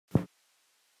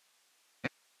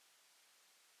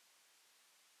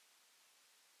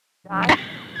Died.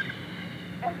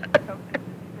 And so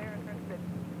Sarah said,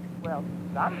 well,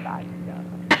 somebody does.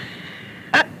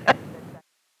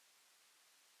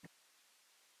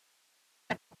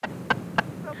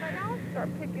 So they all start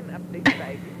picking up these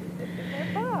babies and sticking their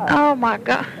butts. Oh my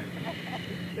God.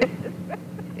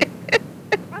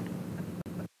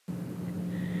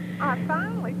 I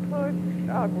finally pushed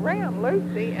around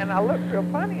Lucy, and I looked real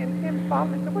funny, and Tim saw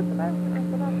me and said, what's the matter? And I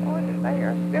said, I'm pointing. They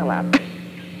are still out there.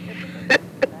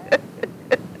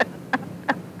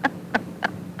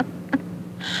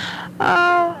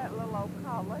 Oh. That little old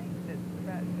Colleen that's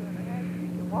about 2.5, she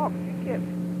can walk. She kept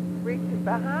reaching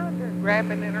behind her and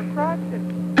grabbing in her crotch. And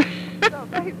so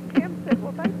Tim said,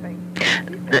 well, they think.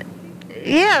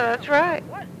 Yeah, that's right.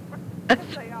 What?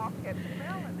 They all kept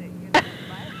smelling it, you know,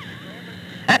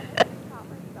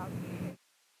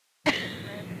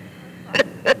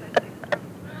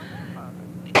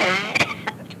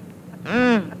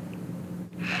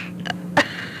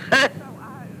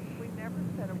 laughing, we never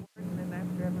said a word, and then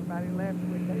after everybody left,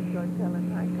 they started telling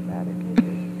Hank about it, and he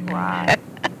just cried.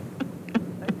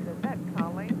 They said that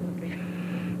Colleen will be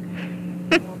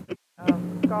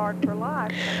scarred for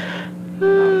life.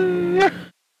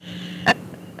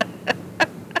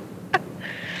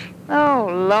 Oh,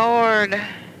 Lord.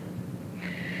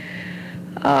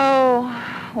 Oh,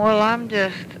 well,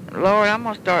 Lord, I'm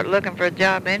going to start looking for a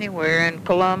job anywhere in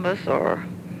Columbus or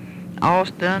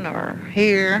Austin or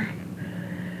here,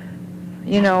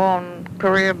 you know, on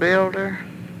Career Builder.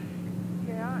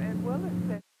 Yeah, and Willis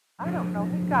said, I don't know,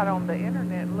 he got on the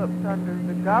internet and looked under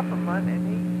the government,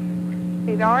 and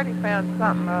he'd already found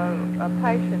something, a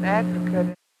patient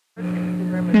advocate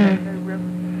in the emergency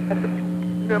room at the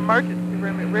emergency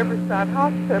room at Riverside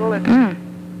Hospital, and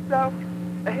so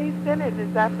he sent in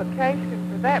his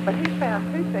application for that, but he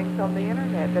found two things on the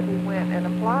internet that he went and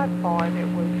applied for, and it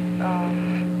was,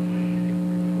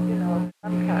 you know,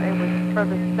 it was for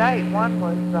the state. One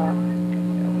was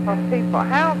for people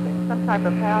housing, some type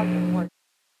of housing. Where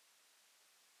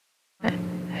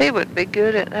he would be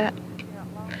good at that.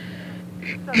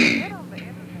 So get on the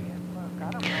internet, look,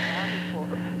 I don't know how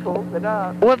he pulls it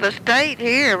up. Well, the state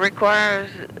here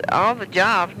requires all the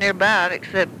jobs nearby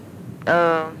except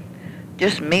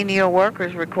just menial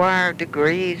workers require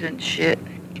degrees and shit.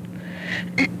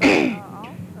 Also, now you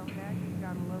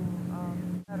got a little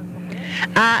medical.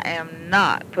 I am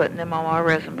not putting them on my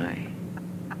resume.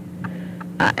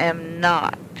 I am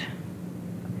not.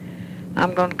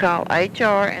 I'm going to call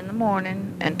HR in the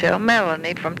morning and tell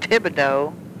Melanie from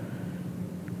Thibodeau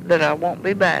that I won't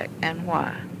be back and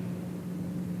why.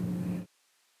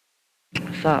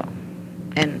 So,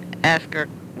 and ask her,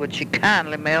 would she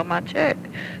kindly mail my check?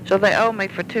 So they owe me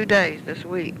for 2 days this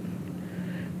week.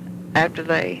 After You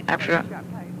got paid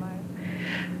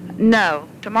last? No,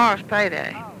 tomorrow's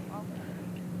payday.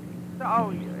 Oh,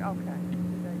 okay. So, okay.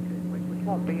 Which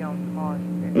won't be on tomorrow.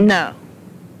 No.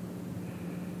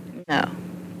 No.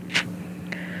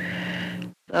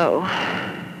 So,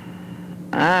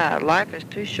 life is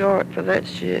too short for that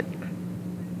shit.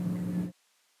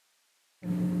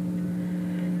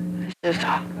 It's just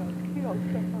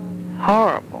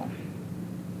horrible.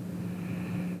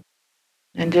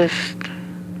 And just,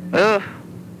 ugh.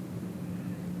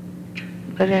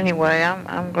 But anyway,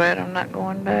 I'm glad I'm not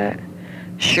going back.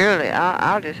 Surely,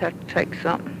 I'll just have to take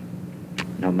something,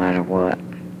 no matter what.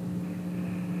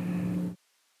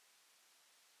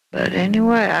 But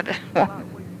anyway, I just want...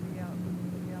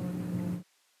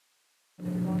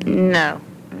 No.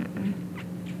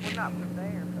 We're not from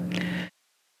there,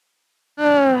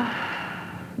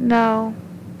 but... No.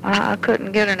 I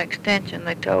couldn't get an extension,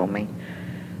 they told me.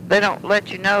 They don't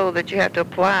let you know that you have to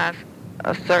apply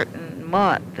a certain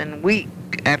month and week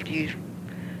after you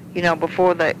know,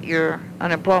 before that your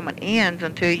unemployment ends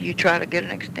until you try to get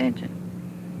an extension.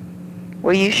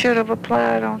 Well, you should have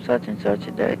applied on such and such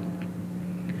a date.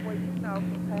 Well, you know,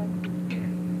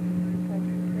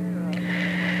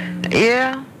 for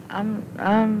yeah, I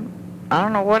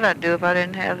don't know what I'd do if I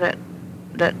didn't have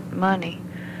that money.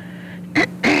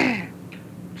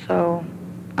 So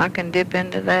I can dip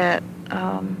into that.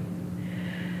 I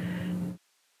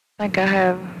think I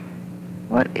have,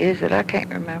 what is it? I can't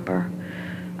remember.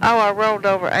 Oh, I rolled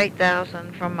over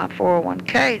 $8,000 from my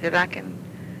 401k that I can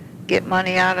get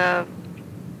money out of,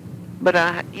 but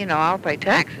I'll pay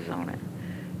taxes on it.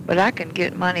 But I can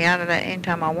get money out of that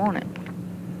anytime I want it.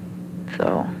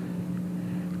 So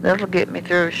that'll get me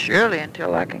through surely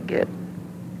until I can get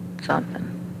something.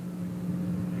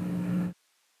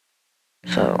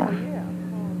 So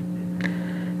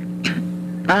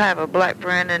I have a black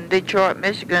friend in Detroit,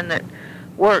 Michigan that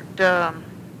worked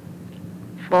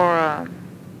for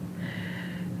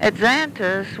At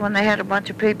Xanta's, when they had a bunch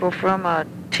of people from a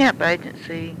temp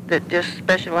agency that just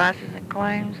specializes in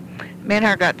claims, me and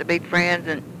her got to be friends,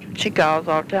 and she calls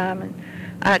all the time, and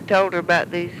I had told her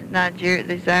about these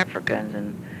these Africans,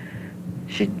 and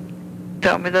she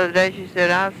told me the other day, she said,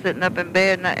 I was sitting up in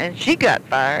bed, and she got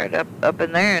fired up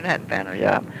in there and hadn't found a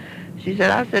job. She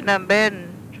said, I was sitting up in bed and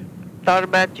thought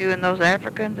about you and those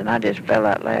Africans, and I just fell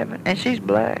out laughing, and she's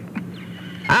black.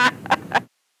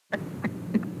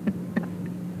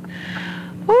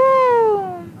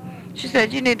 Woo! She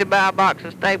said, you need to buy a box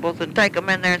of staples and take them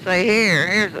in there and say,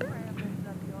 here's a...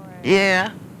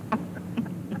 Yeah.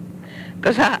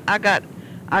 Because I got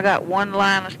one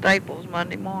line of staples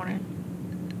Monday morning.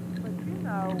 But you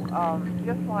know,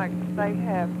 just like they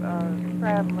have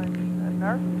traveling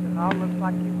nurses and all, looks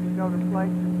like you can go to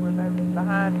places where they're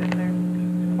behind in their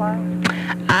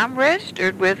class. I'm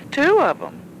registered with 2 of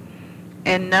them,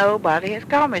 and nobody has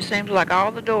called me. It seems like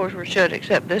all the doors were shut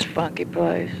except this funky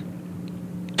place.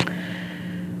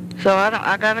 So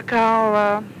I got a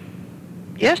call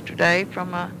yesterday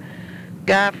from a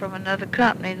guy from another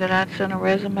company that I'd sent a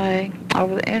resume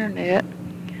over the internet,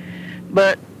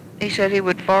 but he said he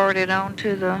would forward it on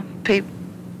to the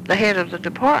head of the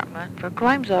department for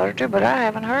claims auditor, but I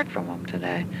haven't heard from him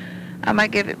today. I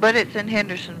might give it, but it's in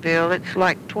Hendersonville. It's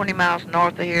like 20 miles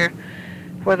north of here,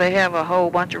 where they have a whole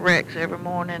bunch of wrecks every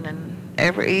morning and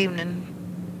every evening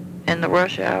in the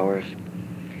rush hours.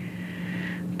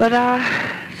 But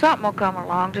something will come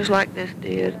along just like this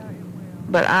did.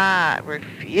 But I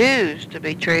refuse to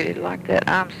be treated like that.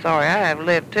 I'm sorry. I have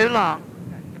lived too long.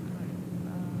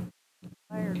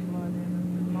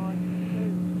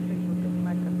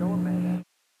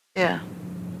 Yeah.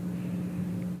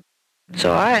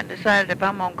 So I hadn't decided if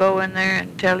I'm going to go in there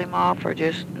and tell him off or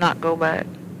just not go back.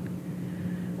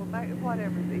 Well,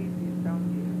 whatever's easiest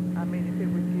on you. I mean, if it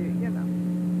was you, you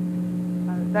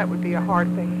know, that would be a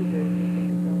hard thing to do.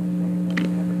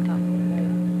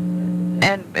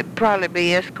 And it'd probably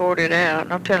be escorted out.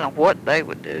 No telling what they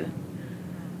would do.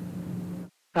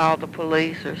 Call the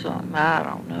police or something. I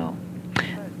don't know.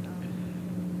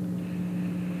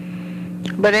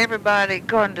 But everybody,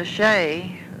 according to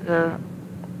Shay, the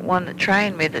one that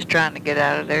trained me that's trying to get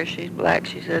out of there, she's black,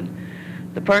 she said,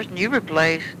 the person you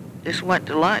replaced just went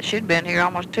to lunch. She'd been here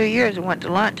almost 2 years and went to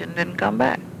lunch and didn't come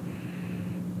back.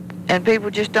 And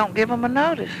people just don't give them a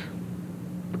notice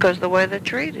because of the way they're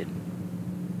treated.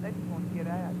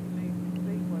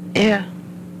 Yeah.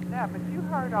 Yeah, but you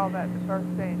heard all that the first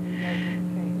day and you gave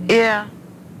them a chance. Yeah.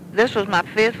 This was my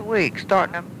 5th week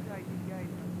starting to...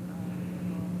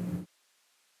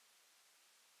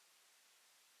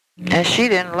 And she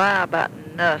didn't lie about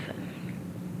nothing.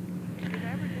 You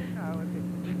never do know if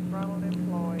it's a disgruntled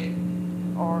employee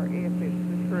or if it's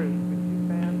the truth, but you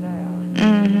found out.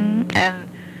 Mm-hmm. And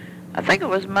I think it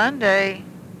was Monday,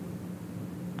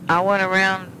 I went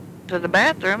around to the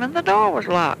bathroom and the door was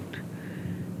locked.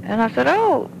 And I said,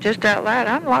 oh, just out loud,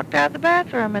 I'm locked out of the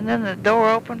bathroom. And then the door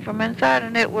opened from inside,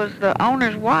 and it was the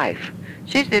owner's wife.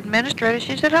 She's the administrator.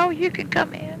 She said, oh, you can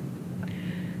come in.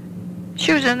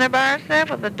 She was in there by herself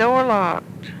with the door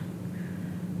locked.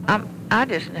 I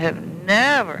just have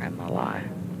never in my life.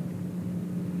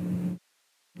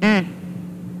 I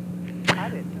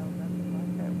didn't know nothing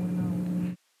like that went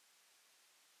on.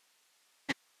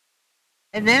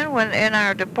 And then when in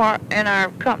our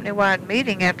company-wide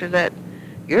meeting after that,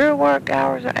 your work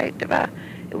hours are 8 to 5.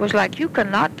 It was like, you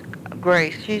cannot,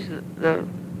 Grace, she's the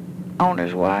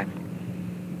owner's wife,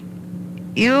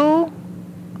 you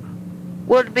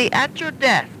would be at your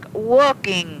desk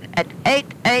working at 8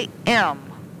 a.m.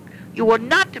 You were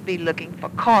not to be looking for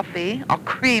coffee or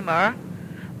creamer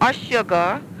or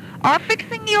sugar or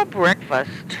fixing your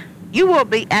breakfast. You will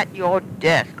be at your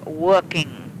desk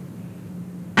working.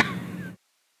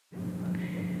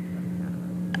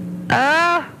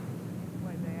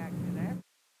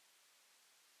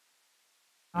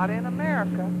 Not in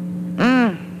America.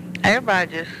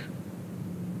 Everybody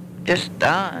just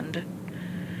stunned.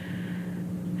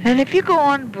 And if you go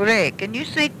on break and you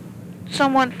see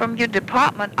someone from your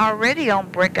department already on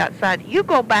break outside, you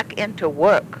go back into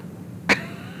work.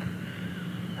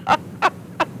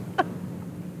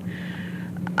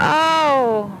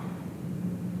 Oh.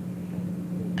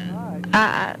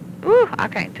 I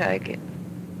can't take it.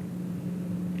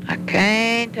 I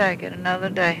can't take it another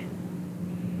day.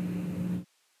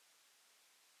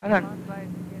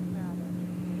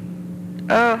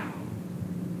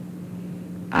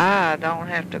 I don't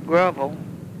have to grovel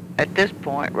at this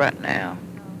point right now.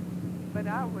 But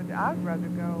I'd rather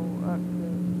go up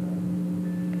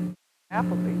to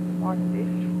Applebee's and wash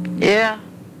dishes. Yeah.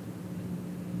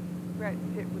 Scratch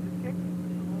it with a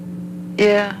chicken.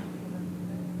 Yeah.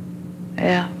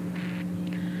 Yeah.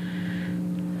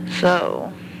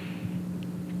 So,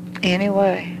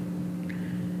 anyway,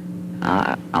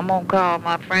 I'm gonna call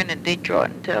my friend in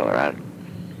Detroit and tell her I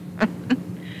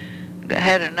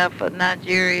had enough of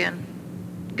Nigerian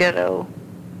ghetto.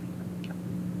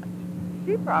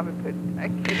 She probably couldn't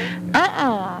take it.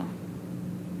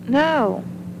 No.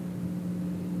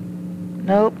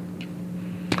 Nope.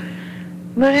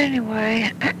 But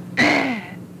anyway, Well,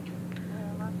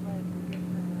 I'm glad you're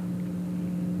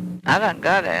getting I done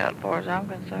got out as far as I'm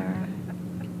concerned.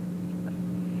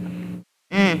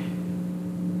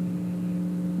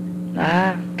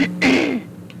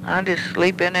 I just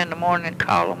sleep in the morning and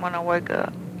call them when I wake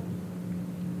up.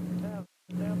 They'll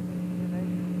be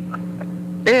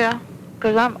Yeah,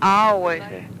 'cause I'm always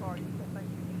there.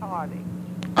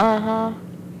 Uh-huh.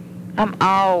 I'm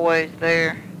always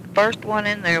there. First one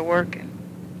in there working.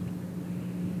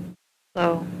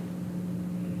 So,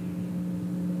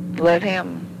 let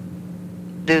him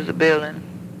do the billing.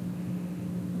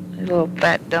 He's a little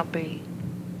fat, dumpy,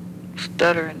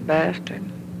 stuttering bastard.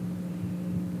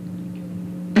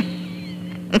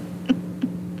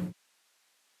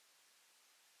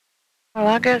 Well,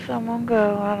 I guess I'm gonna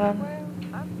go. Well,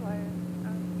 I'm glad.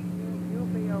 You'll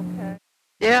be okay.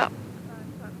 Yeah.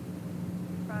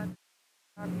 Find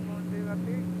what you want to do up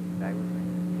here. Stay with me.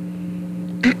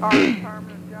 Or a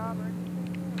permanent job or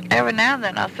anything. Every now and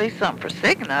then I see something for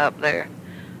Cigna up there.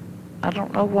 I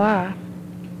don't know why.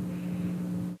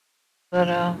 But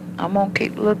I'm gonna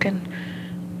keep looking.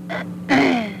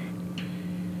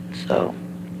 So,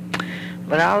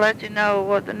 but I'll let you know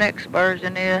what the next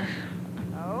version is.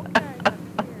 Okay.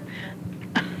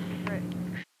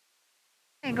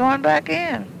 Ain't going back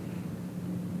in.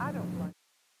 I don't like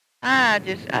I that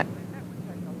would take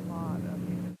a lot of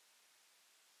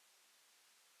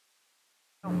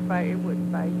it. It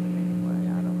wouldn't phase me anyway.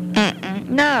 I don't know.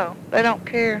 No, they don't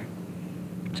care.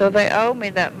 So they owe me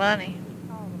that money.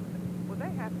 Well, they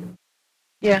have to.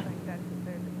 Yeah. I think that's at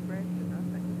their discretion. I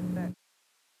think that's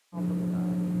all the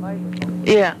labor.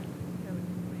 Yeah.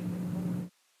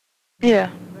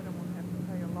 Yeah. They don't want to have to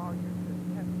pay a lawyer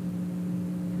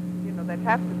they'd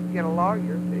have to get a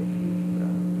lawyer if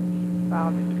you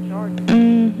filed any charges.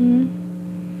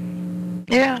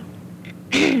 Yeah.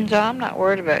 So I'm not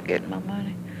worried about getting my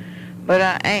money. But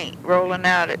I ain't rolling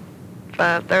out at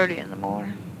 5:30 in the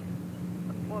morning.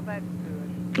 Well, that's good.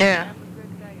 Yeah. Have a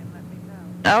good day and let me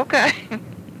know. Okay.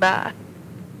 Bye.